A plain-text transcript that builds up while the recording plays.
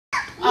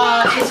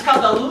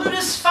called the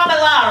Ludus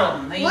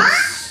Fabularum, the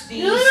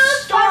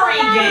story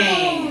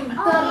game.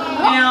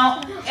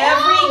 Now,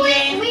 every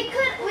game. We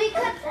could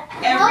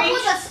help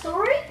with a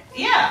story?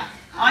 Yeah,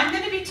 I'm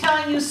going to be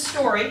telling you a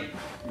story,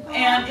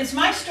 and it's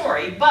my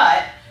story,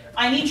 but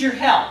I need your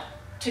help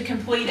to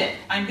complete it.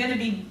 I'm going to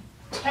be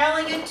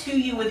telling it to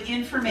you with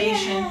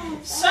information,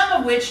 some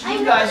of which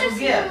you guys will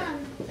give.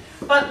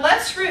 But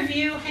let's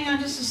review, hang on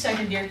just a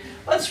second, dear.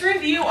 Let's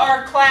review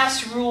our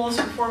class rules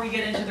before we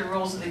get into the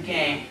rules of the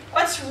game.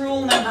 What's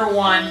rule number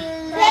 1?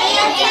 Pay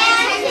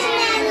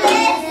attention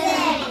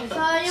and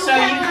listen. So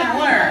you can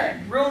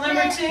learn. Rule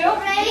number 2?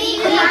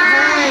 Be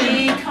kind.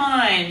 Be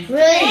kind.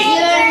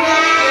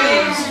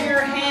 Raise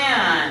your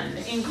hand.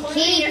 Including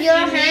Keep if your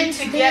you need hands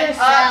to to get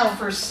yourself. up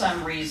for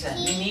some reason.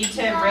 You need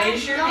to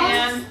raise your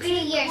hand.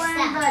 Speak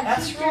yourself.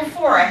 That's rule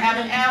 4. I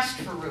haven't asked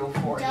for rule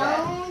 4 yet.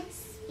 Don't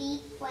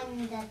speak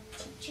when the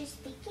teacher's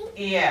speaking.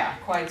 Yeah,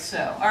 quite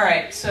so. All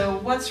right, so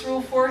what's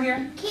rule 4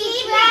 here?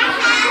 Keep your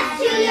hands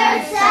to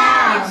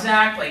yourself.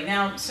 Exactly.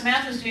 Now,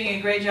 Samantha's doing a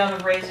great job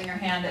of raising her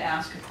hand to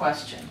ask a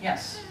question.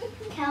 Yes?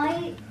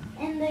 Can we,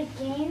 in the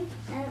game,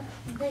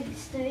 the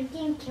story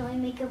game, can we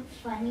make up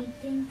funny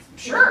things?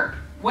 Sure.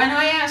 When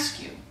I ask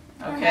you.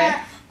 Okay?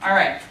 All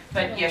right.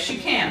 But yes, you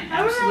can.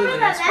 Absolutely.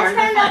 That's part of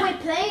the fun. we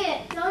played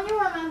it. Don't you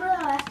remember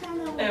the last time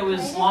that we played It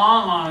was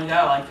long, long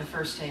ago, like the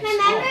first day of school.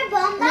 Remember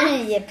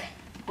Bomba? Yep.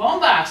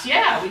 Bombox,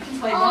 yeah, we can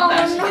play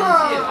Bombox again too.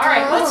 All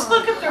right, let's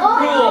look at the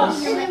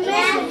rules. Do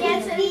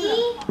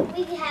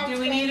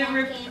we need a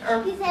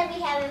He said we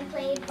haven't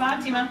played.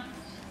 Fatima,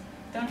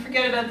 don't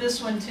forget about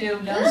this one too.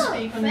 Don't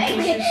speak when the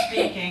teacher's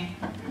speaking.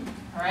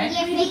 All right?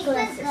 Yeah, fix the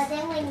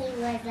button when you was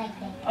like that.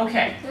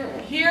 Okay,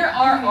 here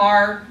are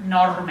our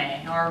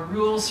norme, our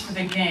rules for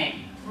the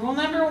game. Rule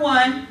number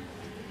 1,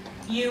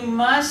 you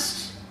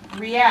must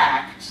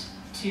react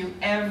to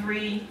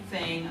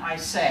everything I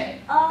say.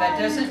 That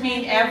doesn't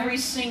mean every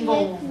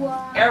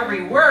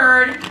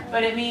word,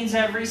 but it means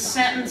every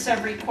sentence,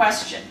 every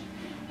question.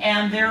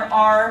 And there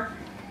are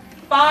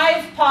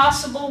 5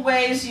 possible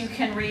ways you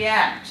can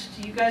react.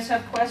 Do you guys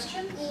have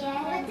questions?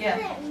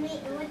 Yeah.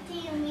 What do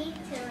you mean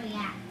to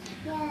react?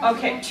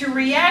 Okay, to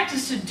react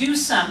is to do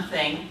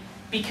something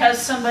because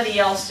somebody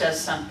else does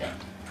something.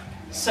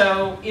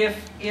 So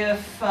if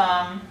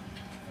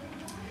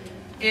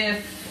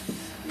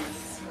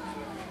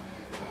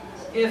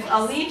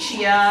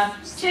Alicia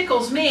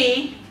tickles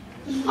me,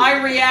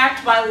 I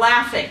react by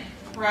laughing,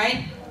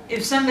 right?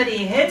 If somebody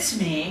hits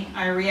me,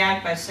 I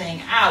react by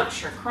saying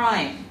ouch or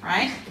crying,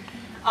 right?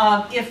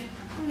 If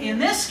in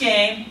this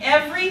game,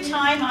 every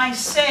time I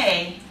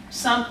say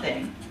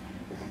something,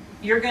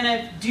 you're going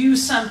to do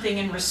something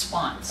in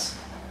response.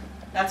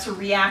 That's a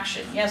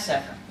reaction. Yes,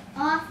 Ephraim?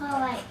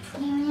 Also,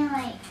 you mean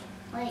like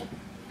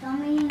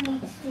somebody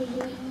needs to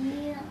hit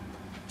you?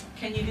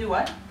 Can you do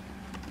what?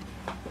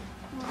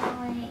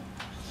 Like,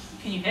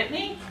 Can you hit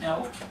me?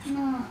 No.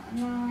 no.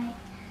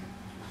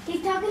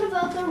 He's talking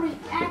about the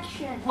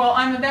reaction. Well,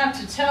 I'm about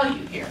to tell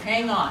you here.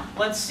 Hang on.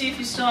 Let's see if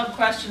you still have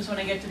questions when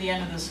I get to the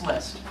end of this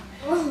list.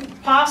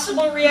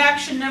 Possible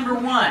reaction number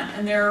 1,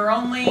 and there are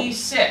only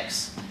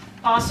 6.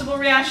 Possible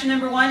reaction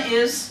number 1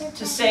 is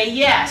to say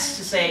yes,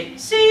 to say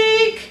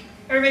seek.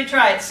 Everybody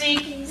try it.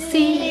 Seek.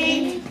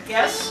 Seek.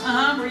 Yes,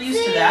 we're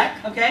used to that.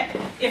 Okay.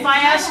 If I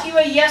ask you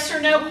a yes or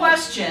no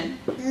question,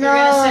 you're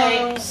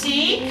going to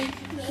say seek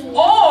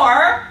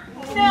or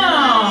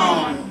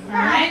no. All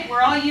right.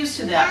 We're all used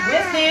to that.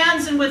 With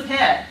hands and with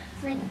head.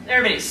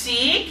 Everybody,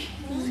 seek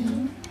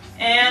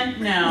and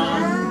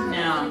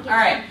no. All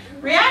right.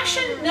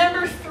 Reaction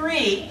number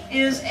 3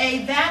 is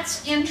a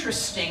that's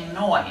interesting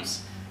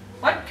noise.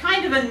 What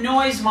kind of a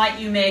noise might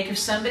you make if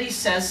somebody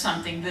says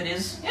something that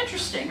is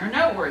interesting or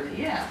noteworthy?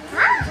 Yeah.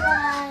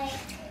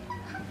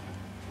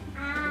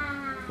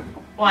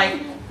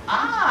 Like,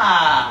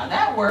 ah,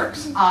 that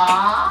works.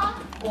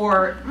 Ah,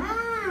 or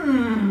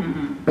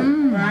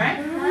right?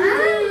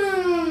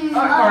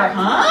 Or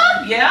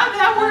huh? Yeah,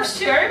 that works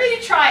too.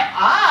 Everybody try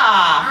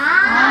ah.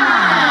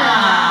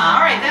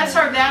 All right, that's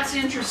our that's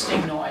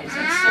interesting noise.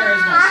 That's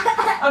Sarah's noise.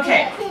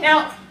 Okay,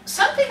 now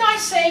something I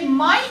say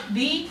might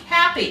be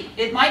happy.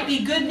 It might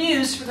be good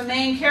news for the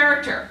main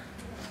character.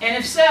 And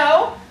if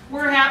so,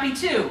 we're happy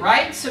too,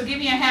 right? So give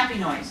me a happy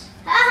noise.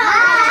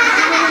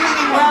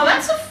 Well,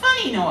 that's a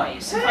funny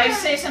noise if I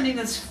say something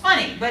that's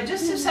funny, but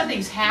just if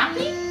something's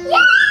happy?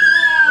 Yay!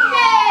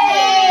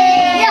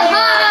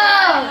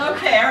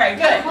 Okay, all right,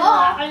 good.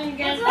 What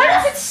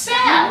if it's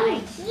sad?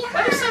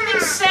 What if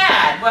something's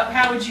sad?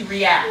 How would you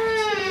react?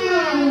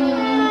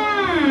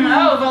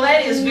 Oh,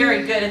 Valeria is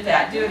very good at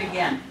that. Do it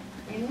again.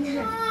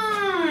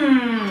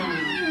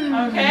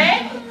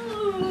 Okay?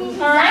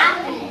 All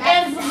right?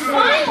 And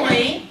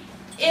finally,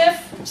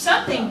 if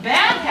something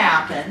bad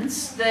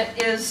happens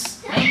that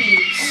is maybe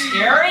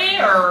scary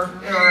or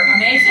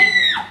amazing,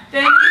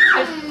 then you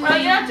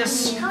don't have to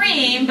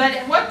scream, but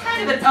what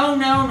kind of an oh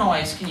no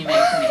noise can you make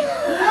for me?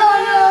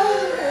 Oh no!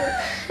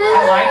 I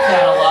like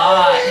that a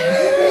lot.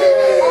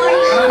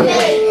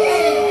 Okay.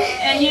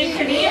 And you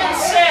can even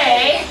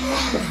say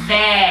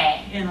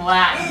they in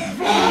Latin,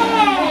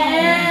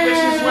 which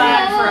is what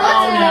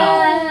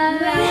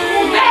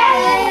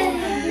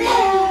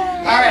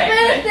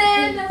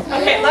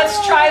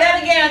let's try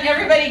that again.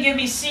 Everybody give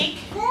me seek.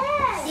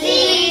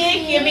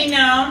 Seek. Give me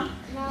known.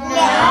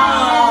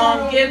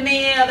 No. Give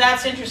me,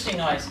 that's interesting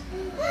noise.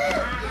 Oh,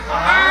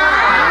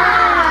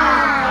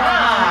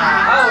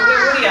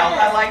 good, Woody L.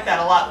 I like that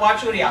a lot.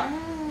 Watch Woody L.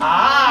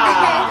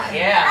 Ah,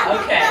 yeah,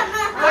 okay.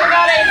 What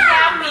about a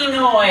happy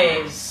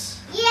noise?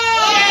 Yay!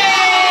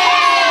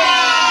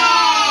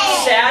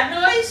 Sad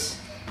noise?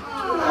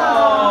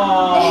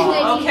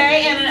 Oh,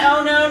 okay, and an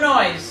oh no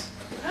noise.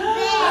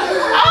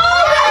 Oh!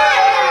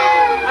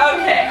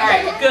 Okay, all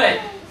right,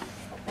 good.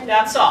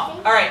 That's all.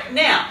 All right,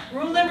 now,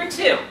 rule number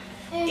 2.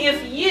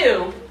 If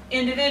you,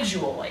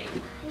 individually,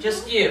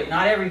 just you,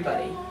 not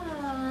everybody.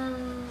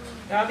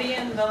 Gabi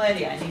and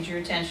Valeria, I need your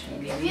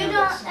attention. If you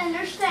don't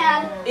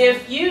understand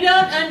If you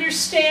don't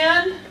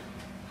understand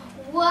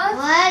what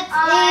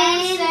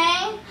I'm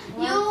saying,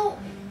 you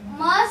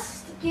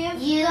must give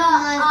the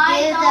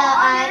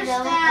I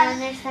don't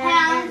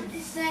understand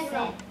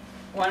signal.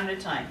 one at a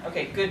time.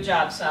 Okay, good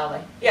job, Sally.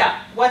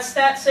 Yeah, what's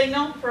that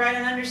signal for I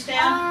don't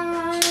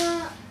understand?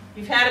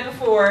 You've had it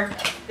before.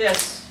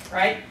 This,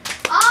 right?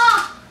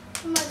 Ah!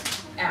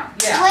 Ow.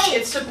 Yeah. Wait,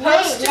 it's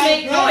supposed to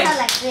make noise.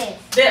 Like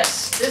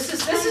this. This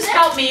is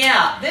help me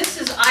out. This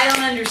is I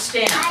don't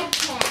understand. I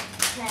can't.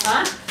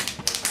 Huh?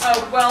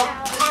 Oh, well,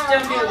 just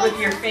don't do it with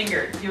your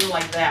finger. Do it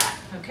like that.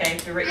 Okay?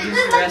 Use the rest of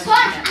your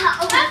hand.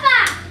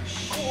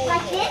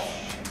 Like this?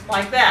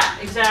 Like that,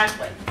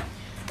 exactly.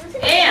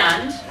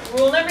 And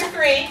rule number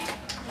 3.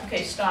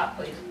 Okay, stop,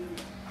 please.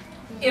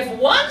 If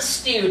one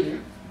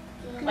student,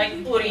 like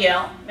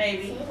Uriel,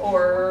 maybe,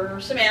 or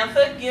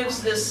Samantha,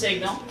 gives this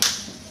signal,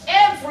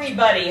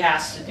 everybody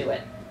has to do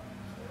it.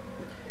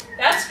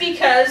 That's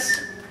because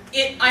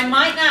I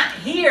might not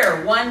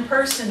hear one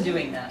person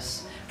doing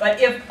this,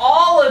 but if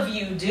all of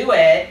you do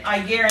it, I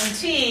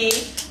guarantee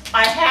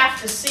I have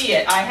to see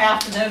it. I have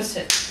to notice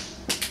it.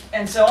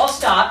 And so I'll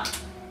stop.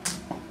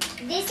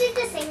 This is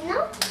the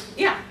signal?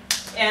 Yeah.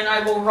 And I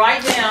will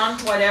write down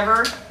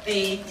whatever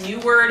the new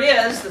word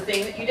is, the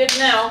thing that you didn't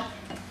know,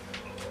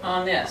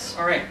 on this.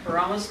 All right, we're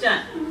almost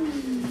done.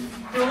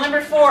 Rule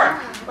number 4.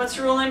 What's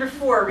rule number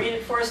 4? Read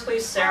it for us,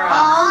 please, Sarah.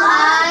 All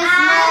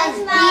eyes must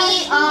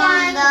be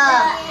on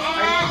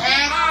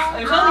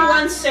There's only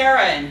one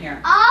Sarah in here.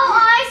 All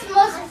eyes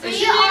must be Is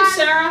your name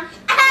Sarah?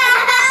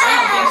 I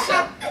don't think so.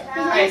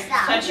 All right,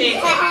 touch 8.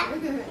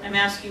 I'm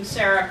asking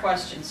Sarah a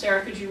question.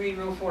 Sarah, could you read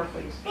rule 4,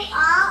 please? All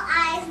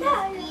eyes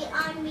must be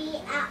on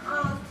me at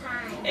all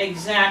times.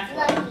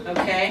 Exactly.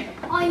 Okay?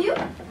 On you?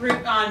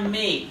 On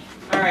me.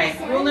 All right.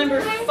 Rule number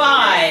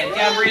 5,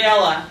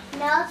 Gabriella.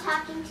 No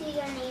talking to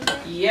your neighbor.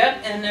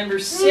 Yep. And number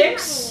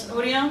 6,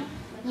 Orion.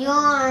 You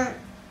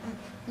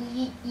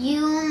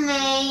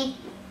may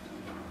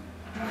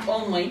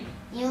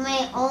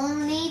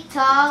only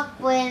talk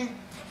when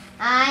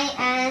I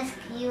ask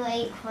you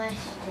a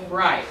question.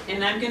 Right.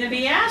 And I'm going to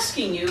be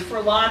asking you for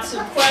lots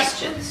of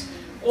questions.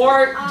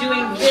 Or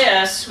doing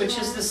this, which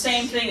is the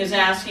same thing as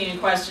asking a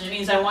question. It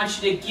means I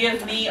want you to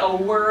give me a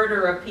word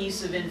or a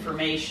piece of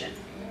information.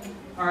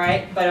 All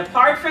right? But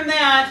apart from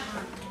that,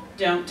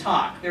 don't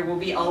talk. There will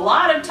be a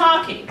lot of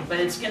talking, but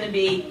it's going to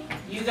be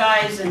you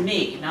guys and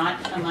me, not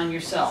among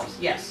yourselves.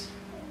 Yes?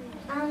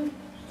 Do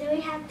we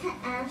have to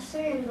answer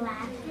in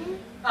Latin?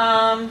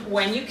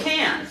 When you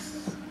can,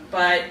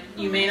 but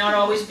you may not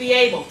always be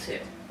able to.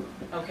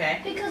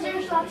 Okay? Because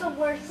there's lots of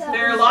words that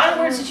There are a lot of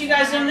words that you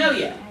guys don't know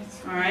yet.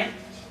 All right?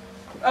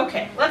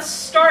 Okay, let's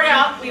start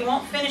out. We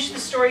won't finish the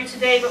story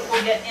today, but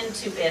we'll get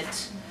into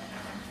it.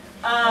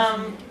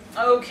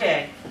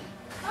 Okay.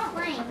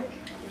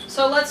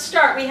 So let's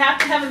start. We have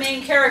to have a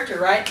main character,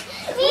 right?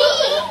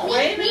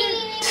 Wait a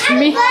minute.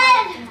 I'm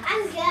good.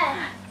 I'm good.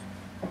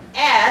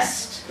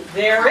 Est.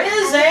 There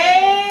is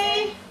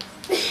a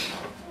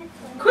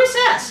quiz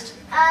est.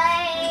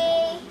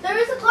 There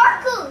is a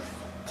Porcus.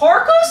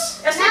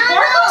 Porcus? Est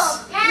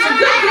porcus? It's a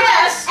good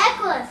guess.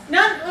 Equus.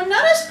 None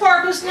est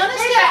porcus, none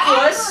est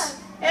equus.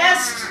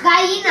 Est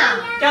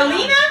Gallina.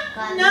 galina?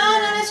 No,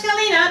 none est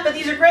galina, but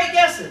these are great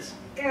guesses.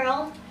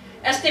 Girl.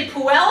 Este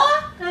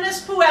puella? None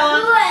est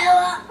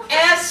puella.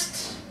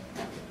 Est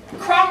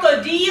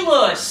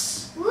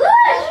crocodilus.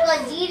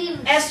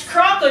 Est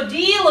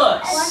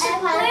crocodilus.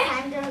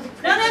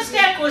 Non est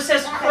equus,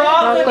 est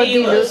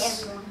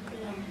crocodilus.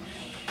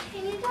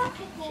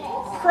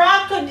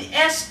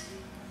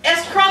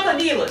 Est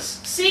crocodilus.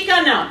 Sic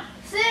or no?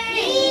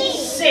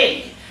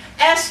 Sic.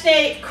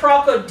 Este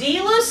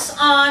crocodilus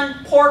on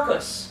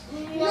porcus.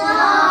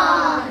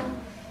 No.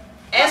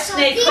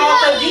 Este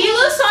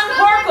crocodilus on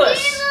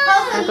porcus.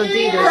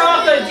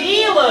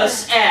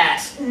 Crocodilus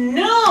est.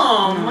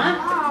 Num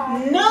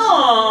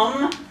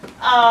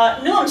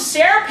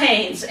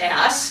serpanes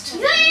est.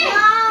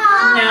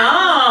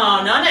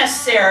 No, non est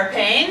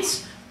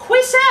serpanes.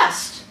 Quis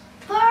est?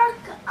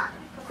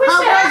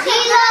 Quis est?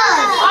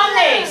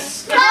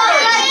 Omnes.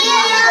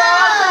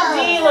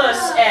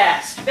 Crocodilus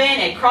est.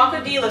 Bene,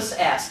 crocodilus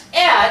est.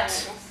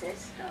 Et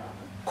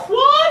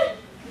quod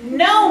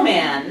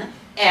nomen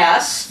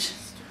est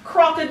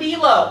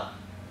crocodilo.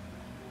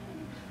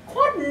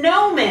 Quod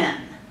nomen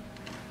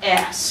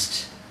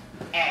est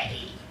a.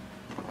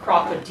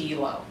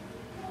 crocodilo.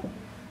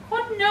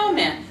 Quod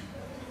nomen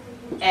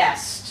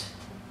est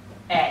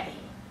a?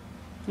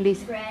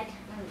 Lisa. Fred.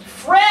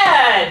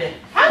 Fred!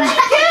 How'd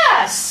you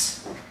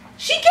guess?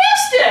 She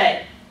guessed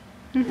it!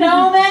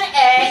 Nomen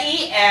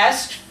ei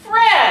est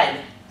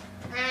Fred.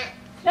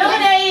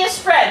 Nomen ei est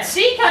Fred.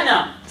 Si ka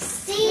no?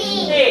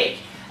 Si.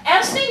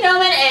 Este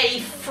nomen ei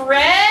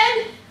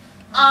Fred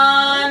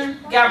an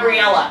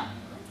Gabriella.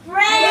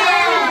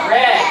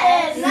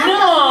 Fred.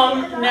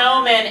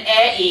 Nomen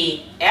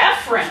ei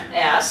Ephraim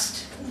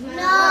est.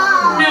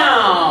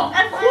 No.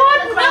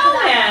 Quod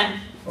nomen?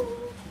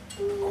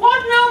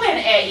 Quod nomen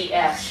ei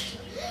est?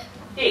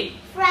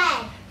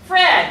 Fred.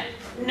 Fred.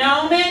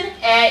 Nomen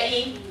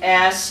ei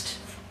est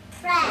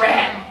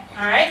Fred.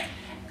 All right.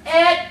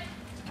 Et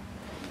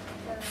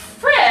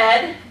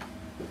Fred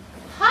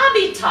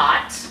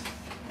habitat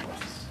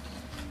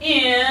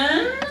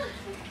in.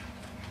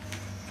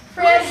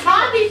 Fred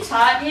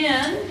habitat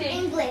in.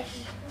 English.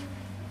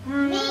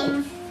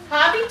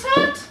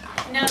 Habitat?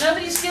 Now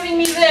nobody's giving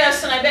me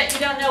this, and I bet you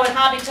don't know what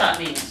habitat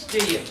means, do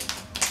you?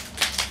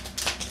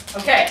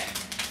 Okay.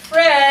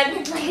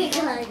 Fred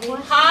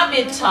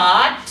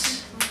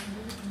habitat.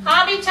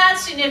 Habitat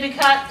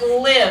significat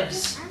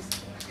lives.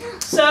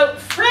 So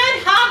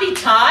Fred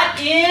habitat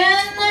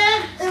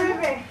in. The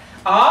river.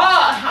 Ah,